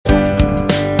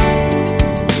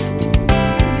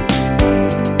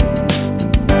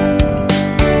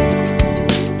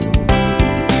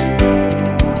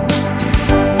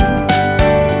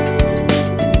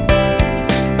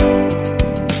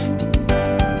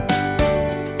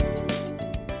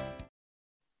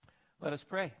Let us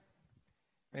pray.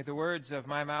 May the words of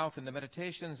my mouth and the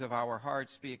meditations of our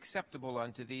hearts be acceptable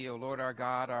unto Thee, O Lord our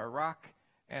God, our rock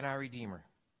and our Redeemer.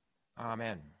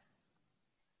 Amen.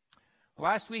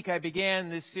 Last week I began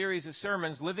this series of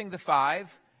sermons, Living the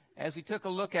Five, as we took a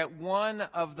look at one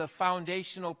of the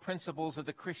foundational principles of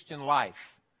the Christian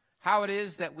life, how it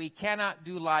is that we cannot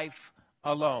do life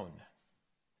alone.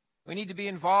 We need to be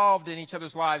involved in each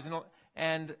other's lives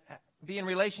and be in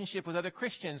relationship with other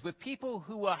Christians, with people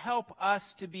who will help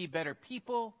us to be better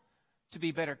people, to be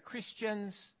better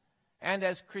Christians, and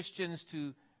as Christians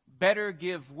to better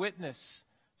give witness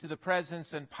to the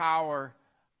presence and power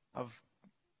of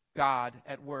God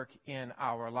at work in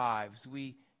our lives.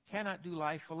 We cannot do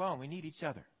life alone. We need each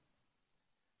other.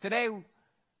 Today,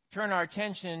 turn our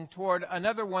attention toward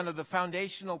another one of the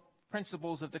foundational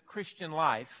principles of the Christian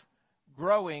life,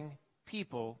 growing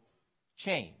people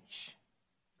change.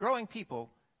 Growing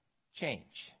people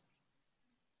change.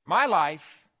 My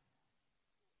life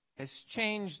has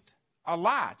changed a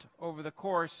lot over the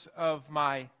course of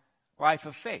my life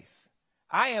of faith.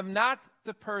 I am not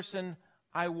the person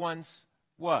I once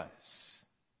was.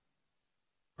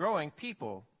 Growing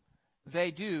people, they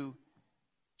do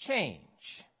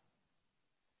change.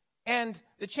 And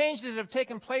the changes that have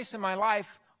taken place in my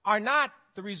life are not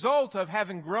the result of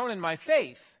having grown in my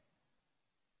faith.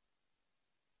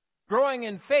 Growing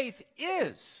in faith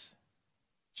is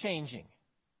changing.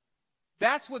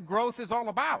 That's what growth is all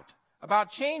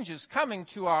about changes coming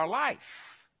to our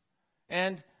life.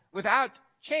 And without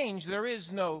change, there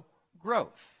is no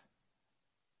growth.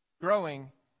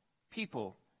 Growing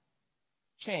people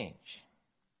change.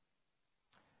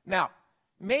 Now,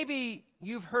 maybe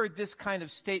you've heard this kind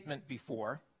of statement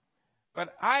before,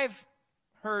 but I've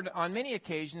heard on many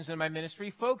occasions in my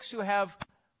ministry folks who have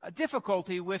a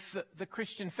difficulty with the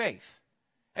Christian faith.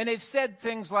 And they've said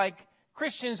things like,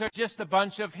 Christians are just a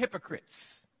bunch of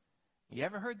hypocrites. You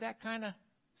ever heard that kind of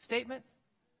statement?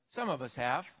 Some of us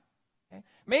have. Okay?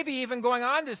 Maybe even going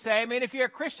on to say, if you're a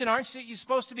Christian, aren't you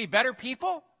supposed to be better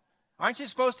people? Aren't you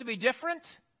supposed to be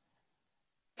different?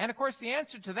 And of course, the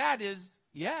answer to that is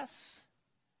yes.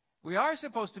 We are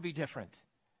supposed to be different.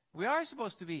 We are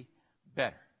supposed to be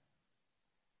better.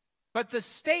 But the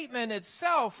statement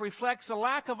itself reflects a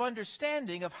lack of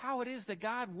understanding of how it is that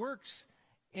God works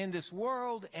in this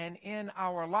world and in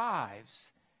our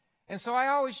lives. And so I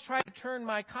always try to turn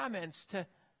my comments to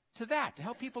that, to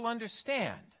help people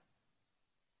understand.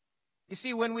 You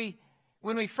see, when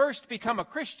we first become a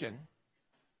Christian,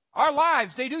 our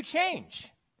lives, they do change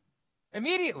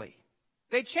immediately.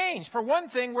 They change. For one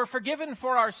thing, we're forgiven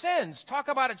for our sins. Talk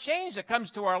about a change that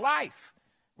comes to our life.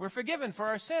 We're forgiven for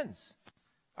our sins.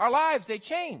 Our lives, they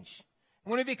change.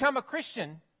 When we become a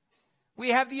Christian, we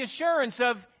have the assurance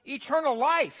of eternal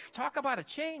life. Talk about a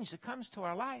change that comes to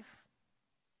our life.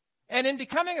 And in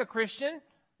becoming a Christian,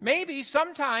 maybe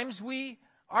sometimes we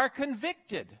are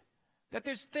convicted that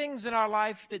there's things in our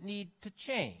life that need to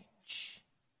change.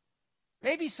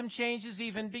 Maybe some changes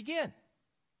even begin.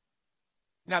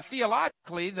 Now,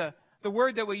 theologically, the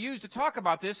word that we use to talk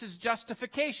about this is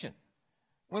justification.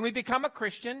 When we become a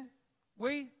Christian,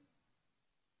 we're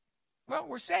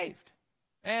saved.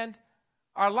 And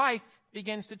our life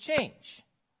begins to change.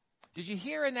 Did you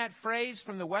hear in that phrase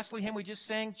from the Wesley hymn we just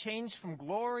sang, change from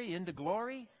glory into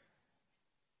glory?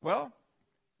 Well,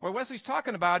 what Wesley's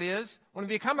talking about is when we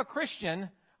become a Christian,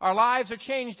 our lives are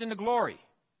changed into glory.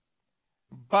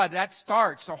 But that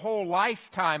starts a whole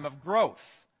lifetime of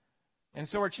growth. And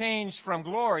so we're changed from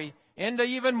glory into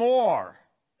even more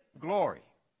glory.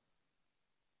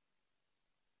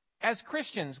 As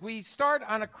Christians, we start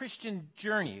on a Christian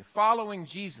journey following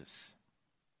Jesus.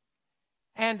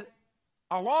 And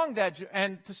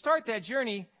to start that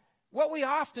journey, what we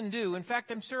often do, in fact,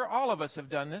 I'm sure all of us have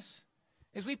done this,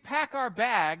 is we pack our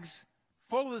bags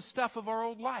full of the stuff of our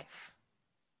old life.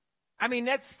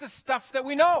 That's the stuff that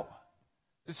we know.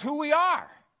 It's who we are.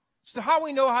 It's how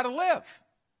we know how to live.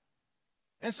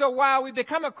 And so while we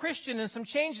become a Christian and some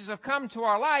changes have come to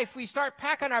our life, we start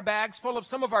packing our bags full of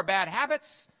some of our bad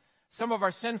habits, some of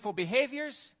our sinful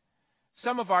behaviors,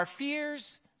 some of our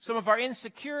fears, some of our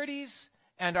insecurities,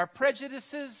 and our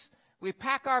prejudices. We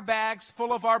pack our bags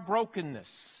full of our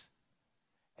brokenness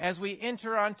as we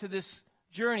enter onto this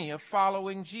journey of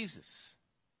following Jesus.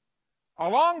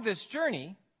 Along this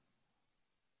journey,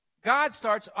 God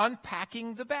starts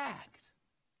unpacking the bags,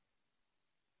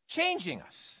 changing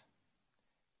us,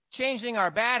 changing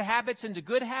our bad habits into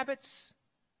good habits,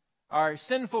 our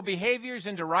sinful behaviors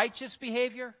into righteous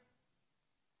behavior,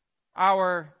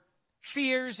 our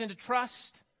fears into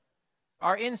trust,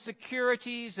 our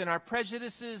insecurities and our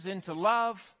prejudices into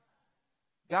love.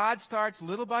 God starts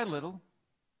little by little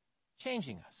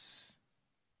changing us.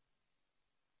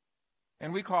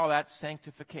 And we call that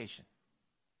sanctification.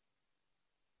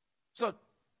 So,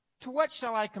 to what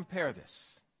shall I compare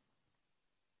this?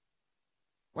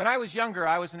 When I was younger,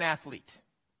 I was an athlete.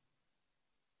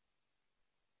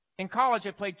 In college,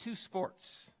 I played 2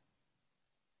 sports.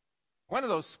 One of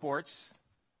those sports,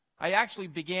 I actually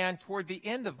began toward the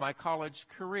end of my college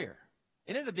career.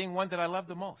 It ended up being one that I loved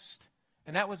the most,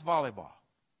 and that was volleyball.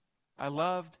 I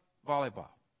loved volleyball.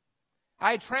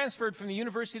 I had transferred from the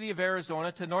University of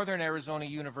Arizona to Northern Arizona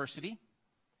University,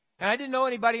 and I didn't know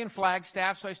anybody in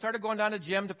Flagstaff, so I started going down to the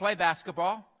gym to play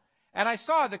basketball, and I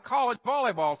saw the college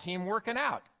volleyball team working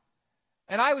out.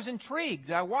 And I was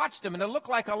intrigued. I watched them, and it looked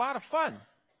like a lot of fun.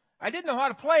 I didn't know how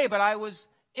to play, but I was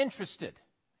interested.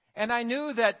 And I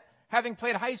knew that having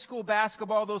played high school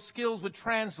basketball, those skills would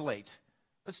translate.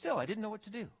 But still, I didn't know what to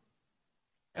do.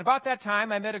 And about that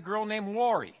time, I met a girl named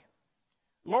Lori.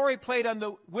 Lori played on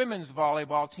the women's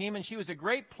volleyball team, and she was a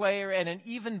great player and an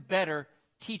even better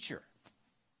teacher.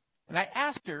 And I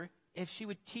asked her if she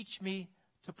would teach me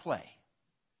to play.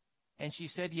 And she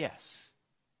said yes.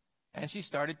 And she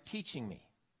started teaching me.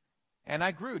 And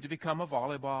I grew to become a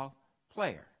volleyball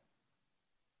player.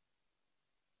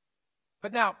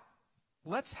 But now,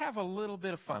 let's have a little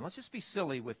bit of fun. Let's just be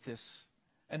silly with this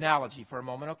analogy for a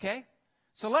moment, okay?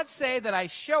 So let's say that I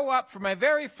show up for my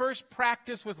very first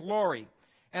practice with Lori,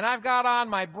 and I've got on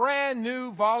my brand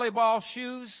new volleyball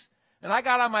shoes, and I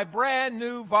got on my brand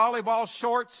new volleyball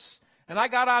shorts, and I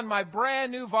got on my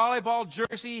brand new volleyball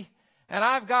jersey, and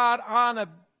I've got on a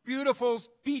beautiful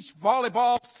beach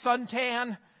volleyball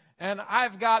suntan, and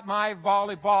I've got my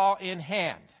volleyball in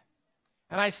hand.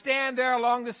 And I stand there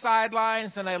along the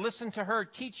sidelines and I listen to her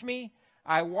teach me.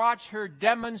 I watch her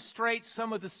demonstrate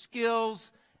some of the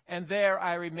skills, and there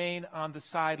I remain on the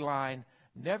sideline,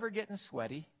 never getting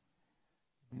sweaty,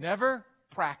 never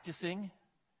practicing,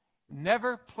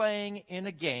 never playing in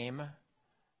a game,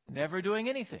 never doing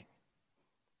anything.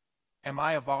 Am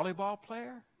I a volleyball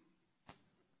player?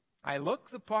 I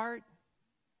look the part.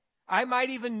 I might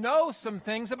even know some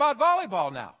things about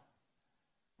volleyball now,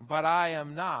 but I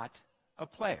am not a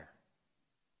player.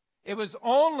 It was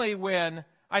only when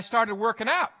I started working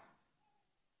out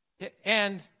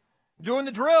and doing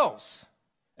the drills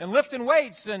and lifting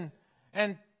weights and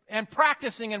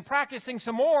practicing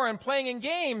some more and playing in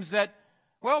games that,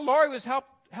 well, Lori was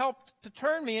helped to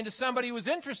turn me into somebody who was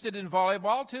interested in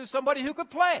volleyball to somebody who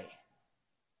could play.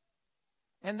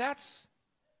 And that's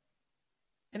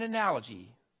an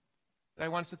analogy that I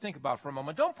want us to think about for a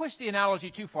moment. Don't push the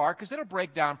analogy too far because it'll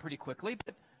break down pretty quickly.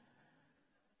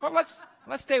 But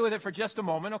let's stay with it for just a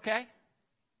moment, okay?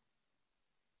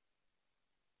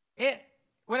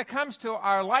 When it comes to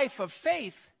our life of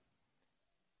faith,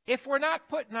 if we're not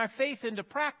putting our faith into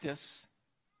practice,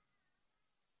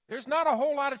 there's not a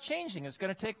whole lot of changing that's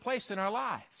going to take place in our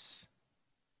lives.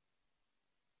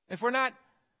 If we're not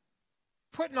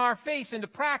putting our faith into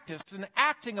practice and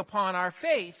acting upon our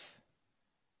faith,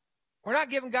 we're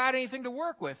not giving God anything to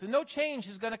work with, and no change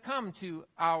is going to come to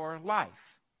our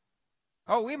life.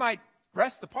 Oh, we might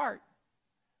dress the part.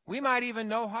 We might even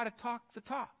know how to talk the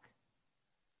talk.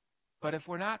 But if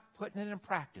we're not putting it in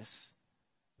practice,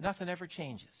 nothing ever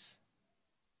changes.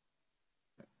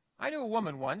 I knew a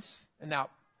woman once, and now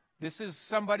this is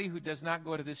somebody who does not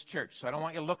go to this church, so I don't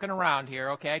want you looking around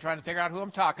here, okay, trying to figure out who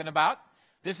I'm talking about.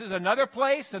 This is another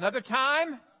place, another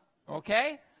time,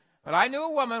 okay? But I knew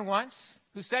a woman once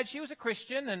who said she was a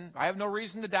Christian, and I have no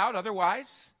reason to doubt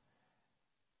otherwise.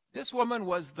 This woman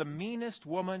was the meanest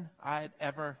woman I had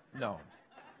ever known.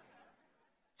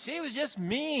 She was just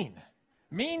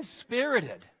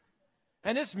mean-spirited.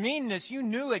 And this meanness, you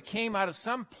knew it came out of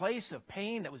some place of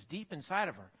pain that was deep inside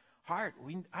of her heart.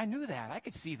 I knew that. I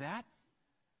could see that.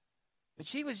 But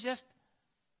she was just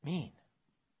mean.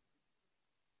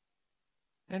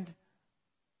 And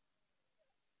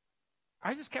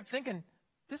I just kept thinking,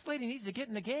 this lady needs to get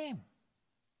in the game.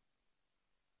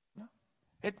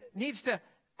 It needs to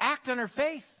act on her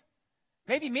faith.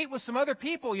 Maybe meet with some other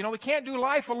people. We can't do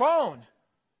life alone.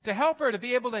 To help her to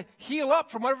be able to heal up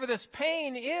from whatever this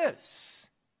pain is.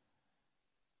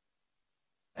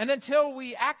 And until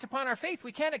we act upon our faith,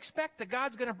 we can't expect that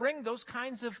God's going to bring those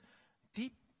kinds of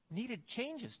deep, needed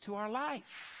changes to our life.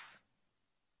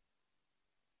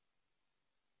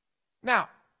 Now,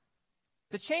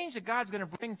 the change that God's going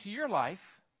to bring to your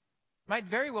life might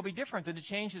very well be different than the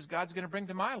changes God's going to bring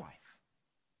to my life.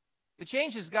 The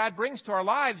changes God brings to our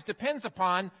lives depends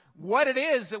upon what it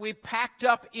is that we packed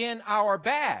up in our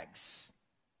bags.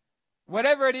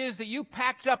 Whatever it is that you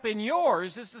packed up in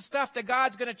yours is the stuff that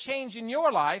God's going to change in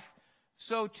your life,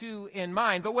 so too in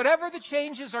mine. But whatever the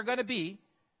changes are going to be,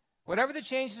 whatever the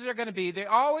changes are going to be, they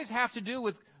always have to do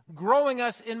with growing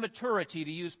us in maturity,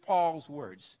 to use Paul's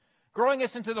words, growing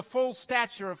us into the full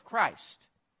stature of Christ.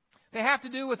 They have to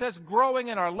do with us growing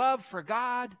in our love for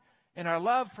God, in our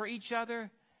love for each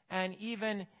other, and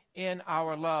even in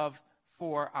our love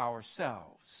for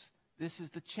ourselves. This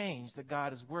is the change that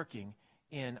God is working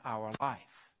in our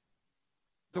life.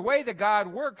 The way that God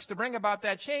works to bring about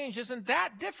that change isn't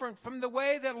that different from the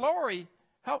way that Lori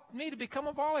helped me to become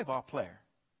a volleyball player.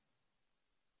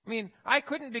 I mean, I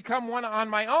couldn't become one on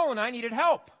my own. I needed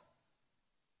help.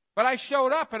 But I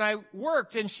showed up and I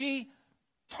worked, and she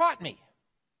taught me,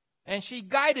 and she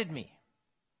guided me,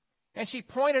 and she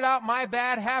pointed out my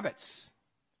bad habits,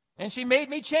 and she made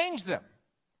me change them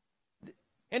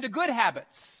into good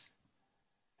habits.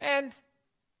 And,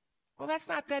 well, that's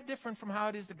not that different from how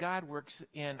it is that God works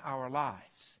in our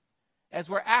lives. As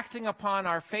we're acting upon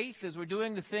our faith, as we're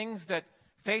doing the things that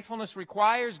faithfulness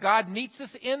requires, God meets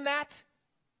us in that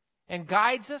and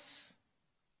guides us,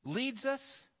 leads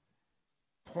us,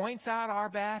 points out our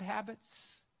bad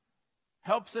habits,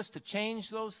 helps us to change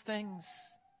those things,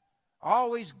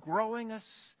 always growing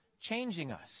us,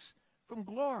 changing us from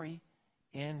glory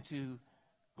into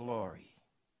glory.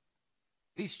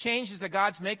 These changes that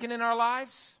God's making in our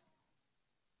lives,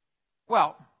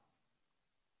 well,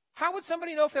 how would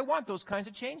somebody know if they want those kinds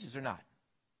of changes or not?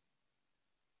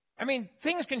 I mean,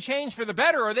 things can change for the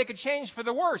better or they could change for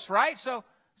the worse, right? So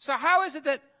how is it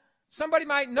that somebody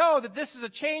might know that this is a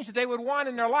change that they would want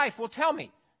in their life? Well, tell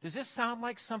me, does this sound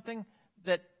like something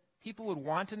that people would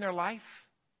want in their life?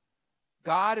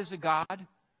 God is a God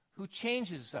who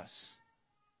changes us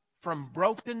from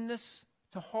brokenness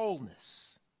to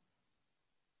wholeness.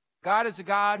 God is a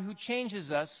God who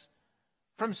changes us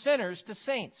from sinners to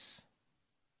saints,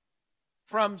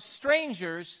 from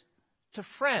strangers to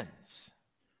friends,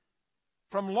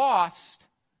 from lost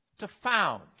to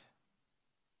found.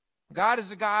 God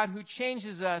is a God who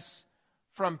changes us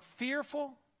from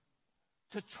fearful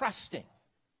to trusting,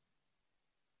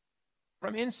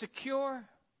 from insecure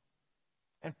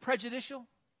and prejudicial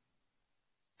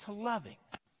to loving.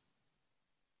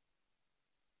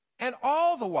 And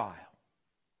all the while,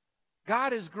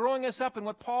 God is growing us up in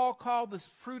what Paul called the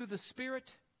fruit of the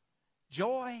Spirit: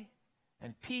 joy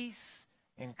and peace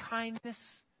and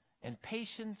kindness and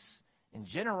patience and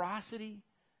generosity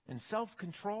and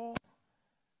self-control.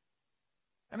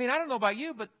 I mean, I don't know about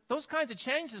you, but those kinds of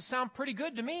changes sound pretty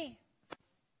good to me.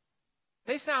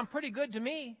 They sound pretty good to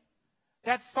me.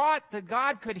 That thought that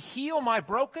God could heal my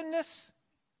brokenness,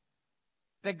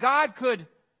 that God could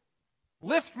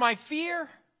lift my fear,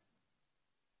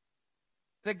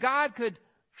 that God could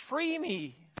free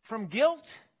me from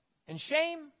guilt and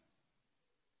shame,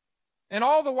 and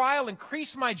all the while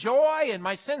increase my joy and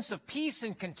my sense of peace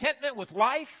and contentment with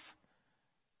life,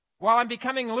 while I'm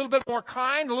becoming a little bit more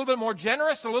kind, a little bit more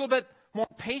generous, a little bit more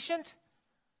patient.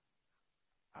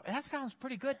 That sounds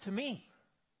pretty good to me.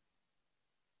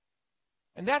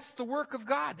 And that's the work of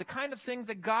God, the kind of thing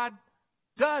that God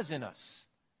does in us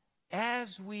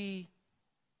as we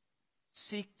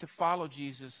seek to follow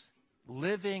Jesus,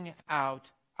 living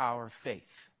out our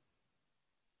faith.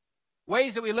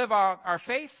 Ways that we live out our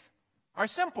faith are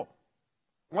simple.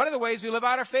 One of the ways we live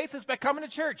out our faith is by coming to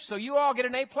church. So you all get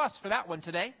an A+ for that one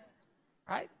today,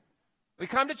 right? We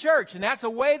come to church, and that's a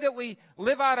way that we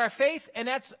live out our faith, and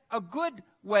that's a good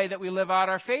way that we live out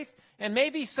our faith. And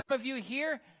maybe some of you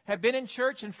here have been in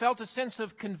church and felt a sense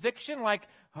of conviction, like,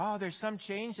 oh, there's some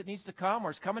change that needs to come or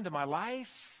is coming to my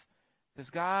life because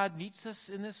God meets us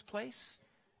in this place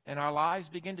and our lives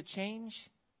begin to change.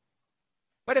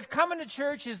 But if coming to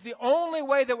church is the only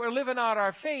way that we're living out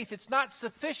our faith, it's not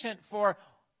sufficient for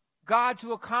God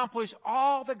to accomplish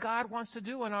all that God wants to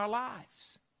do in our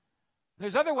lives.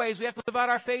 There's other ways we have to live out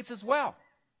our faith as well,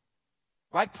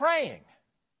 like praying,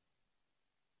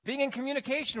 being in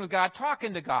communication with God,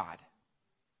 talking to God.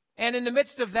 And in the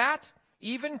midst of that,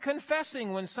 even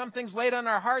confessing when something's laid on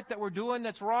our heart that we're doing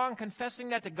that's wrong, confessing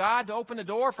that to God to open the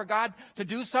door for God to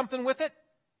do something with it.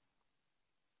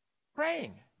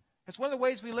 Praying. It's one of the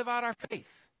ways we live out our faith.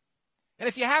 And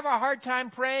if you have a hard time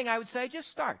praying, I would say just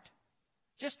start.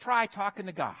 Just try talking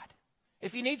to God.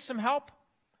 If you need some help,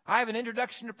 I have an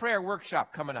introduction to prayer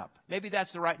workshop coming up. Maybe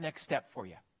that's the right next step for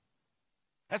you.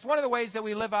 That's one of the ways that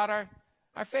we live out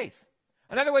our faith.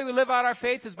 Another way we live out our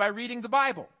faith is by reading the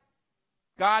Bible,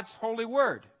 God's holy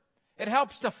word. It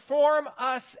helps to form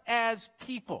us as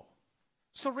people.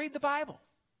 So read the Bible.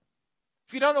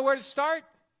 If you don't know where to start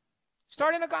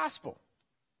in a gospel,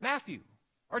 Matthew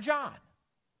or John.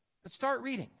 But start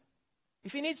reading.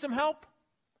 If you need some help,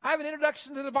 I have an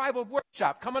introduction to the Bible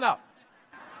workshop coming up.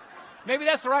 Maybe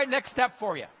that's the right next step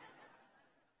for you.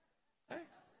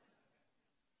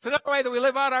 It's another way that we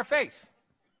live out our faith.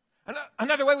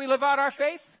 Another way we live out our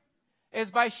faith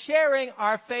is by sharing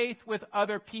our faith with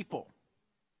other people.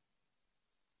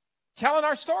 Telling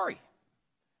our story.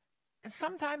 And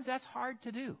sometimes that's hard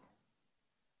to do.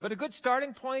 But a good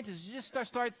starting point is just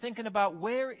start thinking about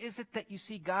where is it that you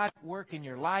see God work in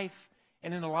your life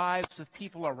and in the lives of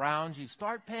people around you.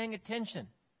 Start paying attention.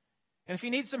 And if you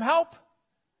need some help,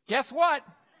 guess what?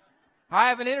 I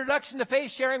have an Introduction to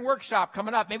Faith Sharing workshop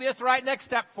coming up. Maybe that's the right next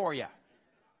step for you.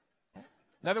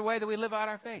 Another way that we live out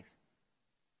our faith.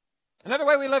 Another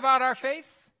way we live out our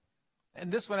faith, and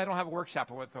this one I don't have a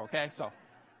workshop with, okay, so,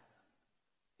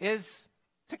 is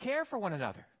to care for one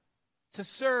another, to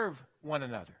serve one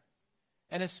another,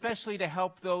 and especially to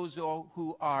help those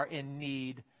who are in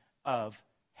need of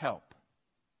help.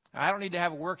 Now, I don't need to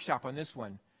have a workshop on this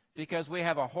one because we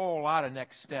have a whole lot of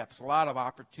next steps, a lot of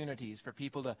opportunities for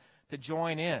people to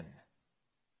join in.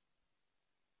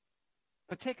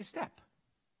 But take a step.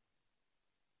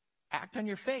 Act on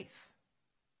your faith.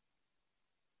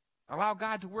 Allow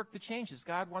God to work the changes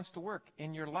God wants to work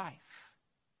in your life.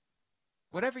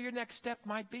 Whatever your next step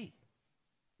might be.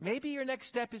 Maybe your next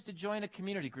step is to join a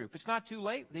community group. It's not too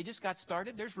late. They just got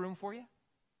started. There's room for you.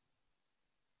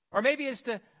 Or maybe it's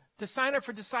to sign up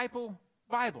for Disciple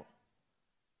Bible.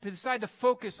 To decide to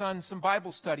focus on some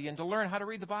Bible study and to learn how to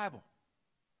read the Bible.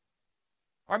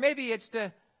 Or maybe it's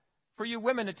for you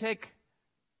women to take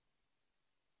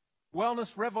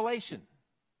Wellness Revelation,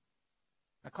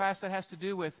 a class that has to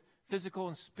do with physical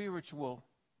and spiritual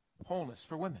wholeness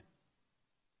for women.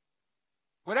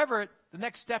 Whatever the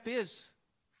next step is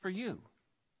for you,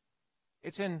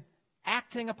 it's in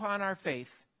acting upon our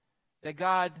faith that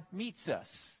God meets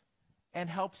us and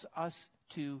helps us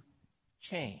to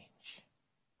change.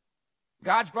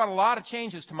 God's brought a lot of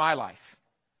changes to my life,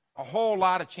 a whole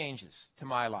lot of changes to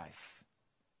my life.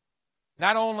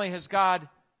 Not only has God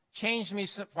changed me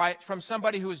from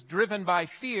somebody who is driven by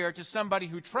fear to somebody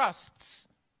who trusts,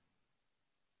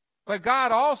 but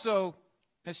God also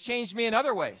has changed me in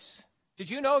other ways. Did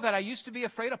you know that I used to be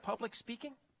afraid of public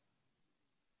speaking?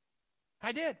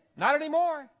 I did. Not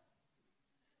anymore.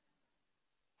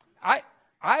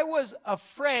 I was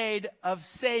afraid of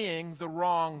saying the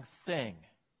wrong thing.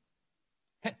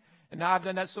 And now I've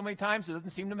done that so many times it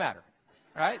doesn't seem to matter.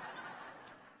 Right?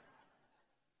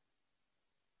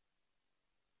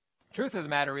 Truth of the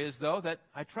matter is, though, that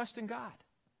I trust in God.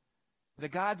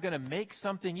 That God's going to make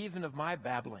something even of my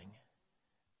babbling.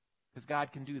 Because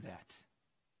God can do that.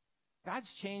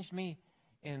 God's changed me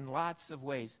in lots of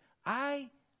ways. I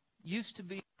used to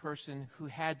be a person who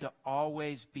had to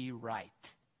always be right.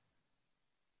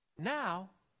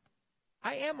 Now,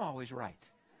 I am always right.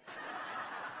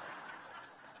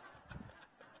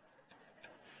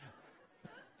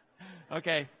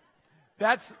 Okay,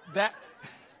 that's the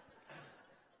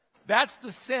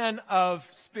sin of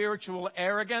spiritual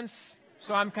arrogance,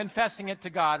 so I'm confessing it to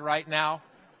God right now,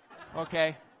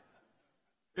 okay?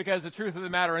 Because the truth of the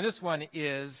matter in this one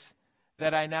is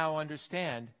that I now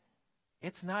understand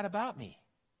it's not about me.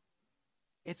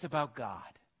 It's about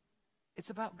God. It's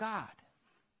about God.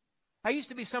 I used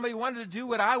to be somebody who wanted to do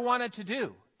what I wanted to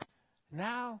do.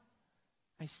 Now,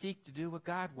 I seek to do what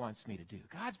God wants me to do.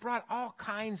 God's brought all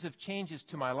kinds of changes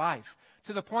to my life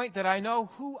to the point that I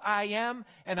know who I am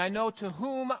and I know to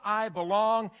whom I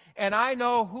belong and I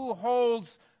know who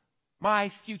holds my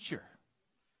future.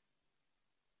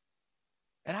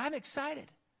 And I'm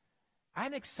excited.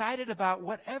 I'm excited about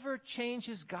whatever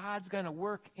changes God's going to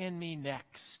work in me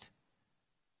next.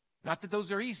 Not that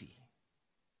those are easy,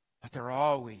 but they're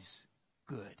always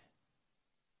good.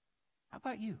 How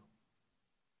about you?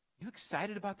 You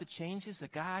excited about the changes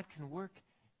that God can work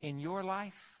in your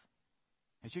life?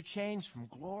 As you're changed from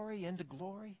glory into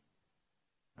glory?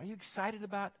 Are you excited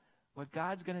about what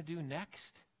God's going to do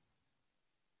next?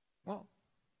 Well,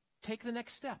 take the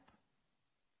next step.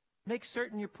 Make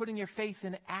certain you're putting your faith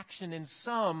in action in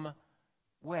some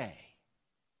way.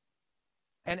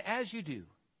 And as you do,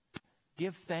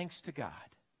 give thanks to God.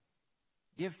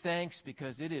 Give thanks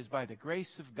because it is by the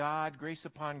grace of God, grace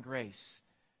upon grace,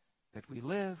 that we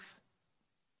live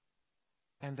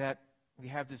and that we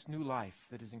have this new life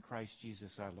that is in Christ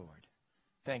Jesus our Lord.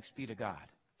 Thanks be to God.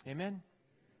 Amen?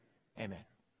 Amen.